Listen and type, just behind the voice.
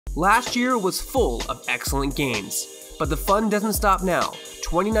Last year was full of excellent games, but the fun doesn't stop now.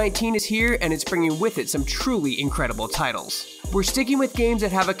 2019 is here and it's bringing with it some truly incredible titles. We're sticking with games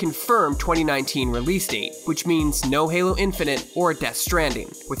that have a confirmed 2019 release date, which means no Halo Infinite or Death Stranding.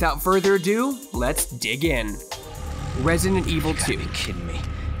 Without further ado, let's dig in. Resident Evil 2. You gotta be kidding me.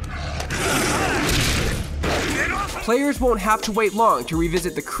 Players won't have to wait long to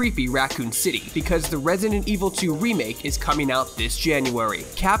revisit the creepy Raccoon City, because the Resident Evil 2 remake is coming out this January.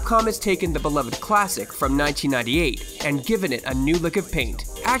 Capcom has taken the beloved classic from 1998 and given it a new lick of paint.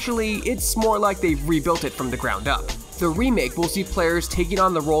 Actually, it's more like they've rebuilt it from the ground up. The remake will see players taking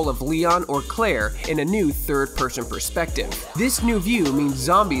on the role of Leon or Claire in a new third-person perspective. This new view means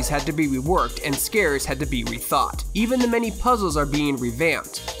zombies had to be reworked and scares had to be rethought. Even the many puzzles are being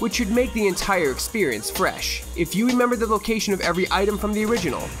revamped, which should make the entire experience fresh. If you remember the location of every item from the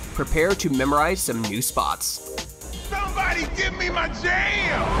original, prepare to memorize some new spots. Somebody give me my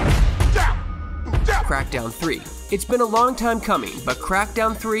jam! Crackdown 3. It's been a long time coming, but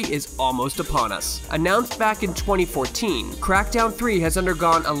Crackdown 3 is almost upon us. Announced back in 2014, Crackdown 3 has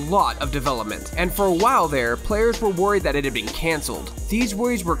undergone a lot of development, and for a while there, players were worried that it had been cancelled. These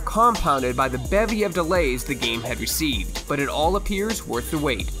worries were compounded by the bevy of delays the game had received, but it all appears worth the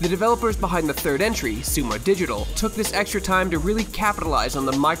wait. The developers behind the third entry, Sumo Digital, took this extra time to really capitalize on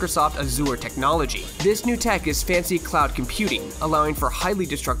the Microsoft Azure technology. This new tech is fancy cloud computing, allowing for highly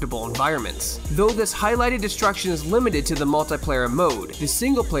destructible environments. Though this highlighted destruction is limited to the multiplayer mode, the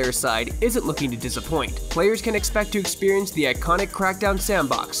single-player side isn't looking to disappoint. Players can expect to experience the iconic Crackdown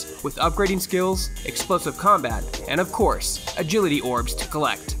sandbox with upgrading skills, explosive combat, and of course, agility orbs to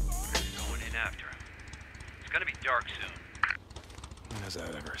collect. Going in after him. It's gonna be dark soon. When does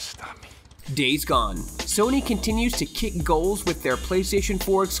that ever stop me? Days Gone. Sony continues to kick goals with their PlayStation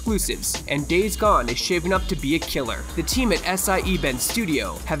 4 exclusives, and Days Gone is shaping up to be a killer. The team at SIE Bend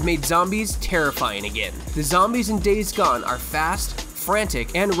Studio have made zombies terrifying again. The zombies in Days Gone are fast,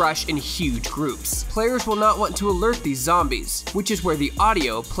 frantic, and rush in huge groups. Players will not want to alert these zombies, which is where the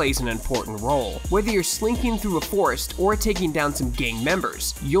audio plays an important role. Whether you're slinking through a forest or taking down some gang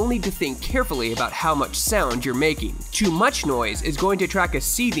members, you'll need to think carefully about how much sound you're making. Too much noise is going to attract a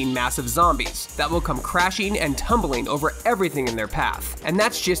seething mass of zombies that will come crashing and tumbling over everything in their path. And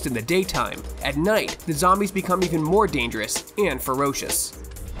that's just in the daytime. At night, the zombies become even more dangerous and ferocious.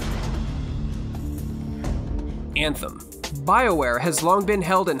 Anthem. BioWare has long been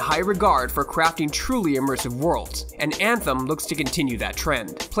held in high regard for crafting truly immersive worlds, and Anthem looks to continue that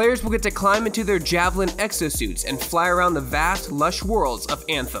trend. Players will get to climb into their Javelin exosuits and fly around the vast, lush worlds of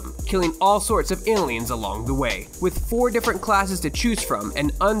Anthem, killing all sorts of aliens along the way. With 4 different classes to choose from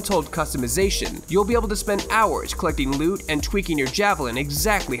and untold customization, you'll be able to spend hours collecting loot and tweaking your Javelin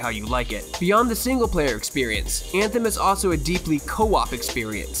exactly how you like it. Beyond the single-player experience, Anthem is also a deeply co-op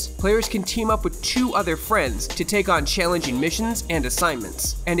experience. Players can team up with 2 other friends to take on challenging missions and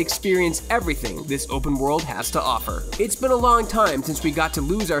assignments, and experience everything this open world has to offer. It's been a long time since we got to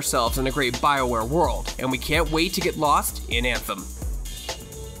lose ourselves in a great BioWare world, and we can't wait to get lost in Anthem.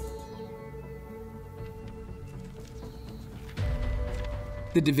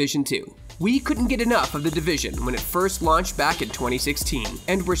 The Division 2. We couldn't get enough of The Division when it first launched back in 2016,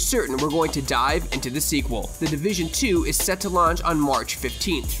 and we're certain we're going to dive into the sequel. The Division 2 is set to launch on March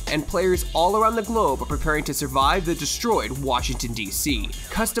 15th, and players all around the globe are preparing to survive the destroyed Washington, D.C.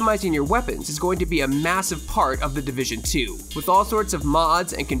 Customizing your weapons is going to be a massive part of The Division 2, with all sorts of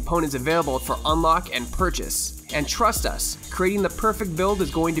mods and components available for unlock and purchase. And trust us, creating the perfect build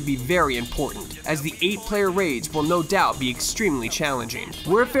is going to be very important, as the 8-player raids will no doubt be extremely challenging.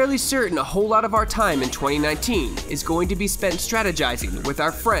 We're fairly certain a whole lot of our time in 2019 is going to be spent strategizing with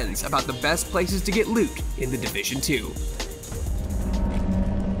our friends about the best places to get loot in The Division 2.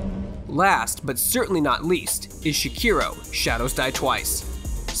 Last, but certainly not least, is Sekiro: Shadows Die Twice.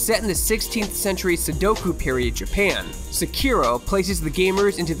 Set in the 16th century Sudoku period Japan, Sekiro places the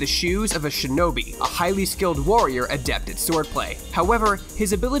gamers into the shoes of a shinobi, a highly skilled warrior adept at swordplay. However,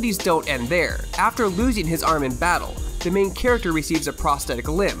 his abilities don't end there. After losing his arm in battle, the main character receives a prosthetic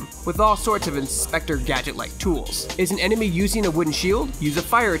limb, with all sorts of Inspector Gadget-like tools. Is an enemy using a wooden shield? Use a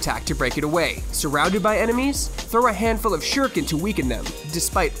fire attack to break it away. Surrounded by enemies? Throw a handful of shuriken to weaken them.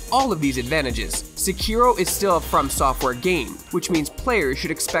 Despite all of these advantages, Sekiro is still a From Software game, which means players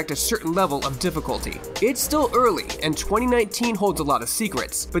should expect a certain level of difficulty. It's still early, and 2019 holds a lot of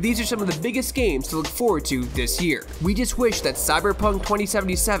secrets, but these are some of the biggest games to look forward to this year. We just wish that Cyberpunk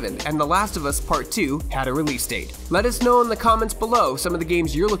 2077 and The Last of Us Part 2 had a release date. Let us know in the comments below some of the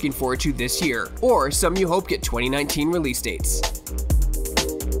games you're looking forward to this year, or some you hope get 2019 release dates.